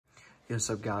Hey, what's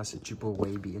up guys, it's your boy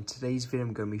Wavy. In today's video,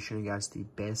 I'm going to be showing you guys the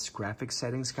best graphics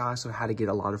settings, guys. So how to get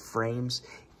a lot of frames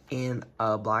in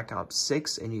Black Ops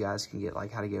 6, and you guys can get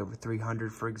like how to get over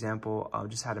 300, for example.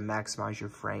 Just how to maximize your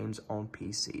frames on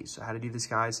PC. So how to do this,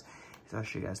 guys, is I'll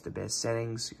show you guys the best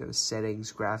settings. You go to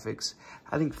settings, graphics.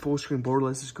 I think full screen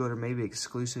borderless is good, or maybe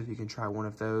exclusive. You can try one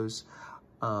of those.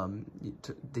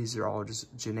 These are all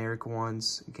just generic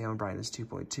ones. Gamma brightness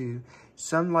 2.2.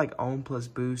 Some like on plus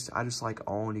boost. I just like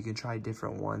on. You can try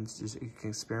different ones. Just you can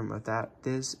experiment with that.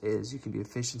 This is, you can do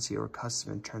efficiency or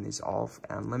custom and turn these off.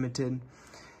 Unlimited,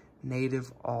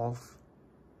 native, off,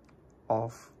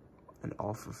 and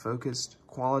off for focused.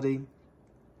 Quality,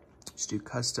 just do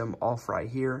custom off right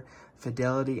here.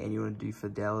 Fidelity, and you want to do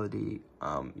fidelity,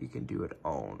 you can do it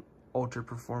on. Ultra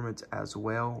performance as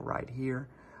well right here.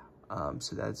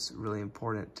 So that's really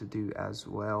important to do as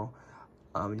well.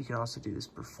 And you can also do this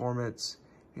performance.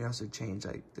 You can also change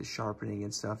like the sharpening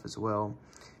and stuff as well.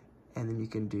 And then you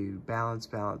can do balance,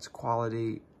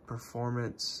 quality,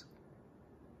 performance.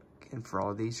 And for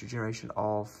all these, regeneration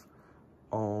off,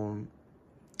 on,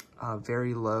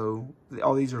 very low.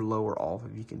 All these are low or off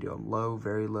if you can do them. Low,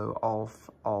 very low, off,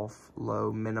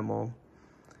 low, minimal.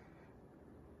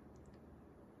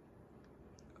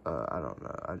 I don't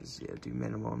know. I just, do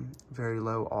minimum. Very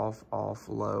low, off,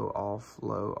 low,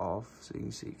 off. So you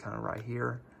can see kind of right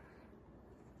here.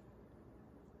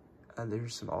 And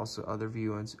there's some also other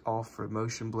view ones. Off for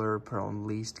motion blur, put on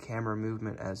least camera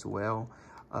movement as well.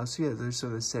 So yeah, there's some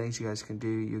of the settings you guys can do.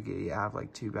 You have like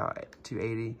about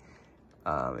 280.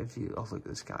 If you, oh look,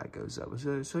 this guy goes up.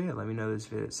 So yeah, let me know this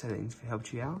video settings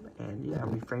helped you out, and yeah, how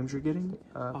many frames you're getting.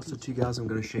 Also too, guys, I'm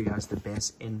going to show you guys the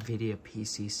best NVIDIA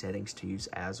PC settings to use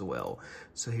as well.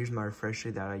 So here's my refresh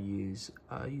rate that I use.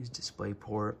 Use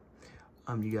DisplayPort.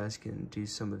 You guys can do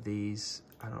some of these.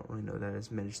 I don't really know that as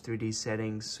manage 3D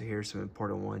settings. So here's some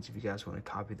important ones if you guys want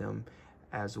to copy them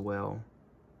as well.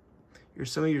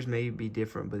 Some of yours may be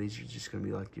different, but these are just going to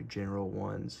be like your general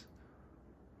ones.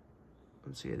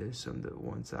 So yeah, there's some of the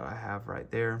ones that I have right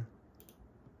there.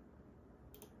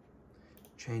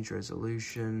 Change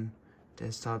resolution,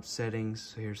 desktop settings.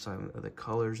 So here's some of the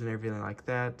colors and everything like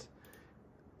that.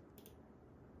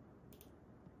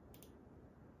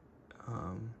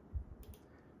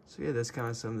 So yeah, that's kind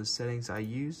of some of the settings I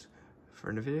use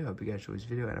for the video. Hope you guys enjoyed this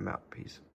video, and I'm out. Peace.